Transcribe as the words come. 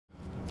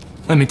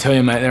Let me tell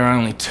you, mate, there are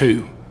only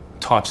two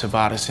types of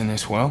artists in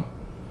this world.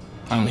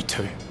 Only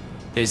two.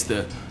 There's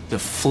the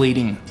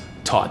fleeting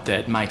type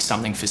that makes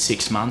something for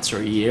 6 months or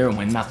a year, and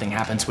when nothing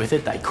happens with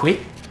it, they quit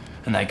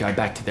and they go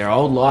back to their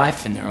old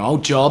life and their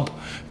old job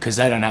because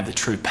they don't have the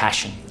true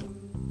passion.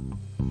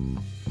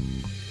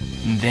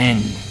 And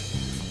then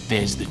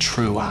there's the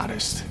true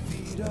artist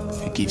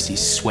who gives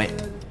his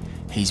sweat,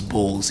 his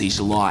balls,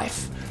 his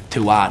life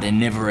to art and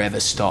never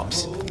ever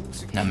stops,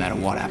 no matter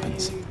what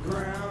happens.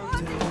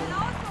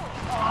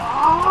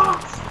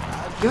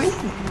 You're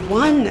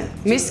one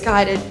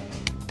misguided,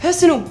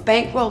 personal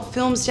bankroll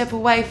film step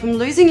away from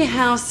losing your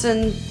house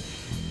and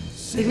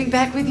living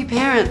back with your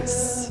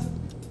parents.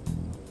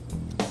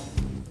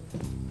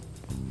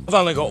 I've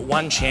only got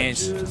one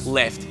chance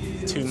left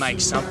to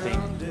make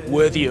something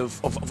worthy of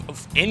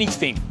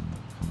anything.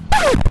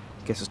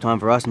 Guess it's time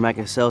for us to make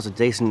ourselves a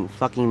decent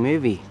fucking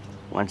movie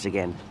once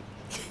again.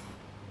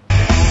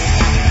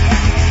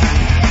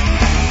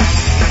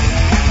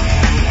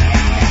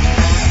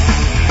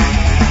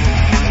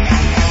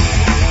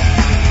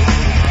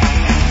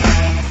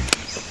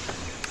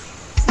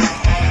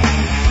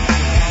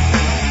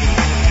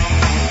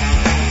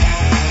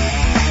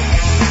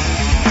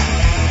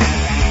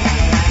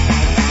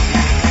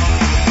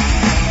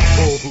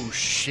 Oh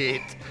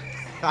shit.